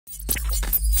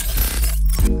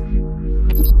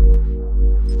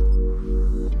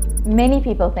Many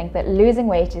people think that losing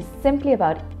weight is simply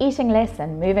about eating less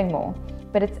and moving more,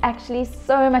 but it's actually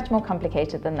so much more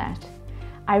complicated than that.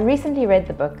 I recently read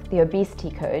the book The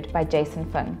Obesity Code by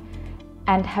Jason Fung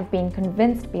and have been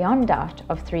convinced beyond doubt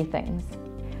of 3 things.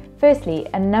 Firstly,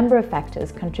 a number of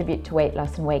factors contribute to weight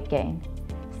loss and weight gain.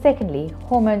 Secondly,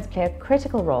 hormones play a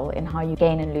critical role in how you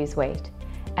gain and lose weight.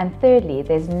 And thirdly,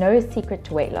 there's no secret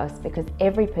to weight loss because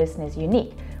every person is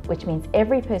unique, which means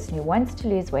every person who wants to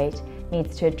lose weight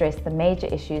needs to address the major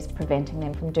issues preventing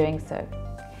them from doing so.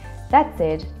 That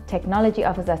said, technology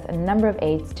offers us a number of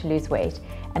aids to lose weight,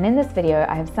 and in this video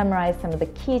I have summarized some of the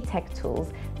key tech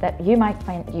tools that you might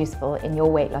find useful in your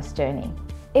weight loss journey.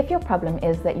 If your problem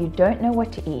is that you don't know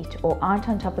what to eat or aren't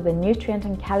on top of the nutrient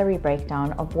and calorie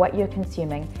breakdown of what you're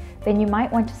consuming, then you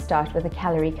might want to start with a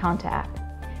calorie counter app.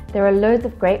 There are loads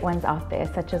of great ones out there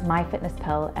such as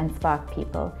MyFitnessPal and Spark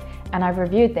People, and I've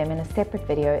reviewed them in a separate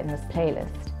video in this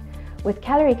playlist. With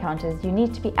calorie counters, you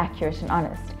need to be accurate and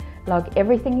honest. Log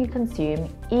everything you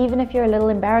consume, even if you're a little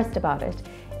embarrassed about it,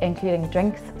 including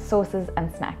drinks, sauces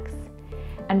and snacks.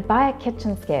 And buy a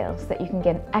kitchen scale so that you can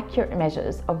get accurate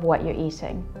measures of what you're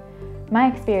eating.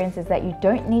 My experience is that you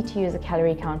don't need to use a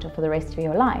calorie counter for the rest of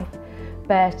your life,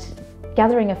 but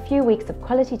gathering a few weeks of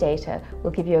quality data will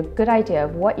give you a good idea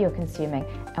of what you're consuming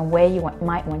and where you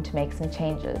might want to make some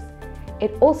changes.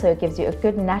 It also gives you a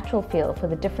good natural feel for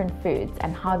the different foods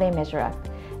and how they measure up,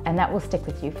 and that will stick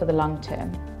with you for the long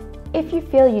term. If you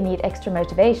feel you need extra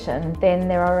motivation, then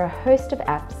there are a host of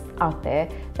apps out there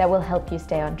that will help you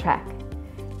stay on track.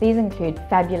 These include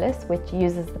Fabulous, which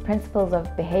uses the principles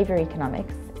of behavior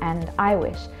economics, and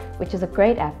iWish, which is a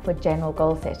great app for general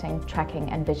goal setting,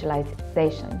 tracking and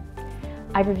visualization.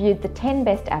 I've reviewed the 10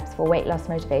 best apps for weight loss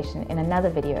motivation in another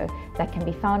video that can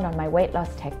be found on my weight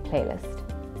loss tech playlist.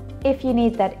 If you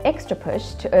need that extra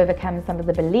push to overcome some of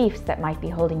the beliefs that might be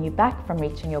holding you back from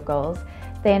reaching your goals,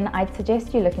 then I'd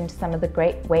suggest you look into some of the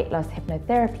great weight loss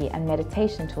hypnotherapy and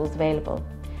meditation tools available.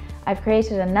 I've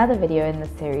created another video in this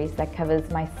series that covers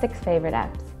my 6 favorite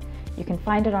apps. You can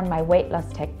find it on my weight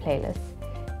loss tech playlist.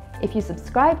 If you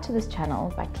subscribe to this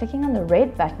channel by clicking on the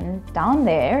red button down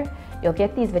there, you'll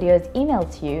get these videos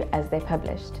emailed to you as they're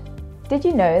published. Did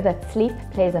you know that sleep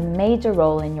plays a major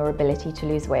role in your ability to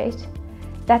lose weight?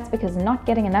 That's because not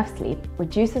getting enough sleep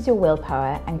reduces your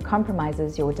willpower and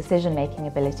compromises your decision-making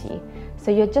ability,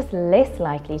 so you're just less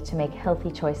likely to make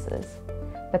healthy choices.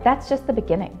 But that's just the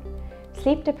beginning.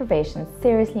 Sleep deprivation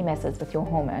seriously messes with your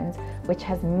hormones, which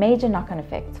has major knock-on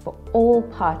effects for all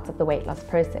parts of the weight loss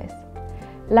process.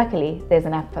 Luckily, there's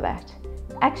an app for that.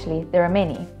 Actually, there are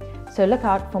many, so look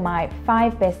out for my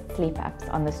 5 best sleep apps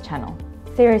on this channel.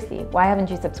 Seriously, why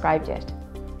haven't you subscribed yet?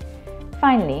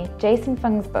 Finally, Jason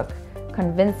Fung's book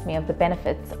convinced me of the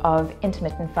benefits of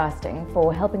intermittent fasting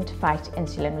for helping to fight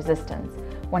insulin resistance,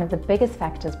 one of the biggest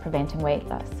factors preventing weight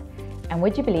loss. And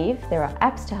would you believe there are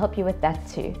apps to help you with that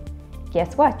too?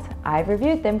 Guess what? I've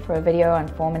reviewed them for a video on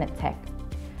 4-Minute Tech.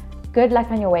 Good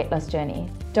luck on your weight loss journey.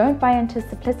 Don't buy into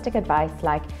simplistic advice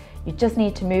like you just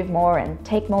need to move more and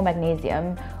take more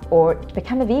magnesium, or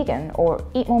become a vegan, or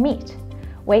eat more meat.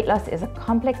 Weight loss is a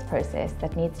complex process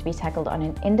that needs to be tackled on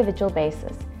an individual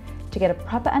basis. To get a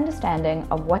proper understanding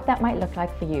of what that might look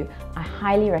like for you, I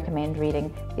highly recommend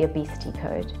reading The Obesity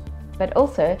Code. But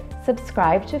also,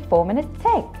 subscribe to 4-Minute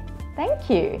Tech. Thank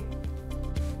you.